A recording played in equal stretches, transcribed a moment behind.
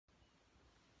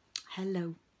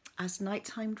Hello. As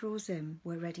nighttime draws in,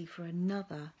 we're ready for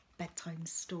another bedtime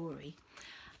story.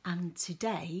 And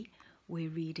today we're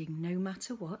reading No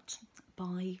Matter What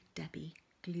by Debbie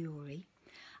Gliory.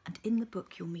 And in the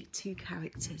book you'll meet two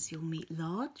characters. You'll meet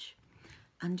Large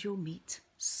and you'll meet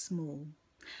Small.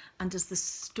 And as the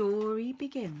story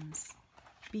begins,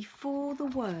 before the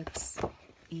words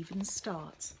even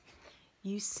start,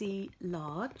 you see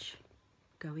Large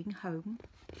going home.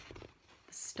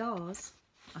 The stars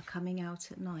are coming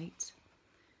out at night,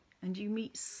 and you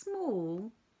meet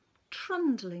Small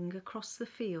trundling across the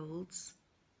fields.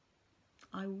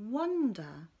 I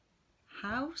wonder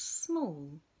how Small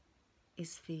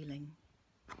is feeling.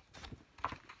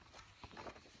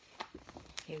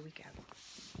 Here we go.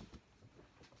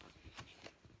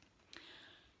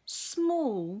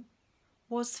 Small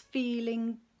was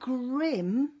feeling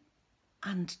grim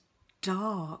and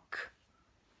dark.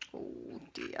 Oh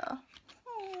dear.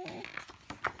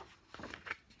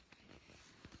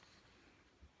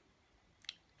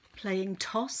 Playing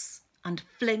toss and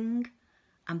fling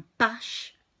and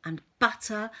bash and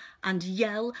batter and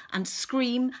yell and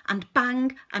scream and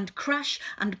bang and crash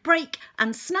and break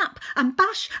and snap and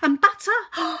bash and batter.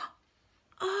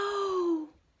 Oh,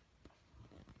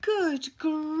 good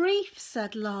grief,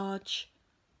 said Large.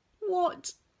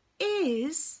 What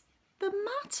is the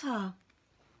matter?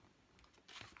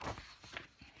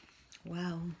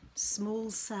 Well,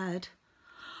 Small said,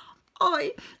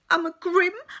 I am a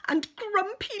grim and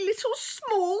grumpy little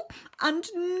Small, and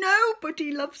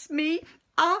nobody loves me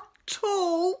at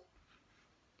all.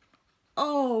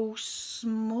 Oh,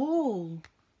 Small,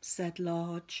 said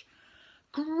Large,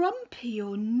 grumpy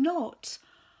or not,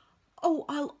 oh,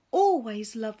 I'll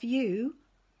always love you,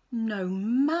 no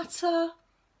matter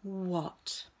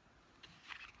what.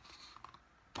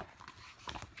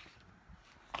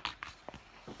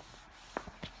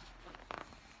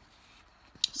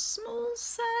 Small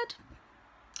said,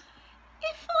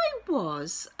 if I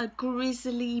was a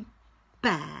grizzly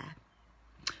bear,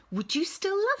 would you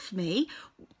still love me?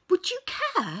 Would you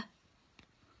care?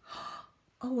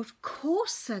 Oh, of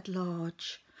course, said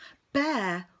Large.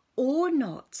 Bear or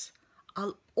not,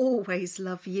 I'll always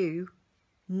love you,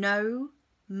 no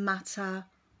matter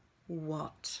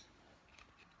what.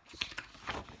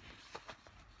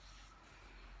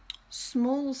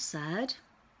 Small said,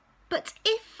 but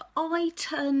if I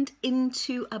turned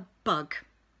into a bug,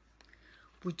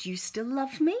 would you still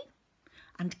love me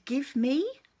and give me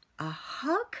a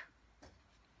hug?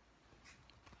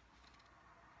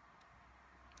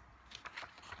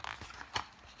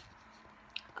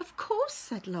 Of course,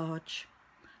 said Large.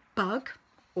 Bug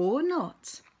or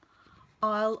not,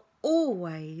 I'll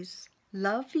always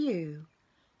love you,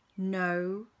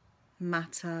 no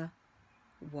matter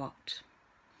what.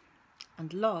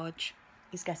 And Large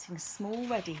is getting Small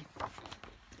ready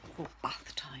for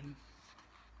bath time.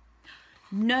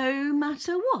 No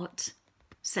matter what,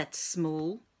 said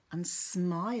Small and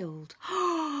smiled.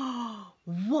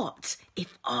 What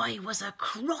if I was a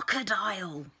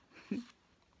crocodile?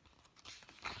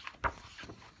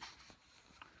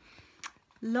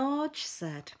 Large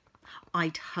said,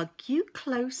 I'd hug you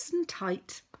close and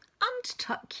tight and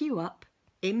tuck you up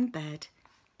in bed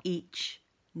each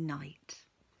night.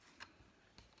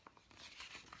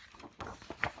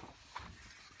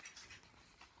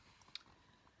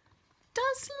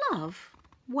 Does love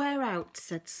wear out,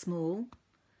 said Small.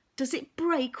 Does it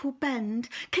break or bend?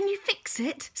 Can you fix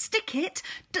it, stick it?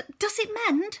 Does it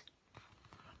mend?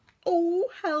 Oh,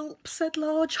 help, said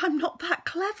Large, I'm not that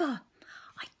clever.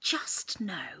 I just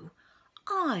know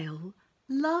I'll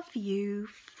love you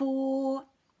forever.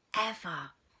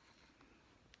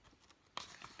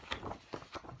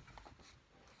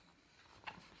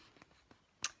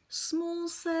 Small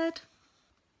said,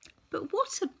 but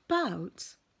what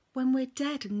about when we're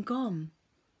dead and gone?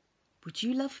 Would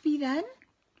you love me then?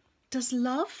 Does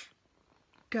love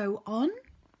go on?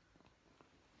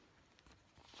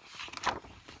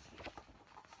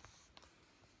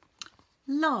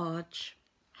 Large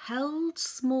held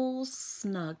Small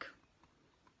snug,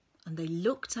 and they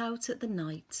looked out at the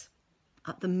night,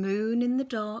 at the moon in the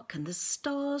dark and the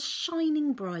stars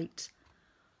shining bright.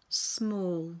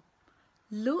 Small,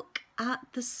 look at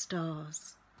the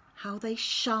stars, how they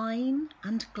shine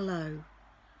and glow.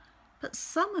 But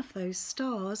some of those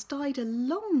stars died a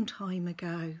long time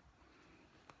ago.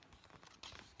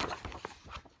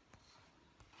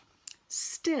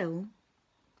 Still,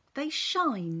 they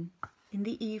shine in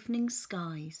the evening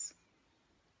skies,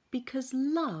 because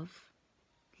love,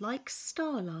 like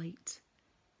starlight,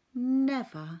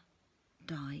 never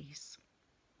dies.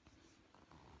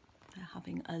 They're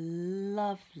having a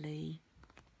lovely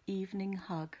evening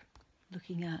hug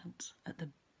looking out at the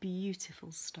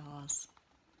beautiful stars.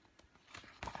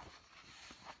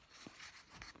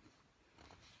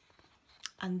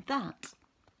 And that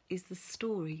is the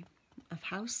story of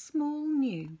how Small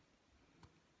knew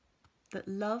that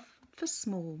love for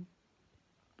Small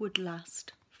would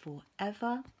last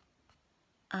forever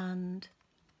and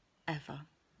ever.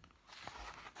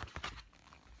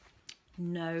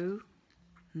 No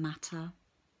matter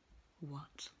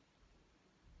what.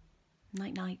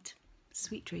 Night night,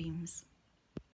 sweet dreams.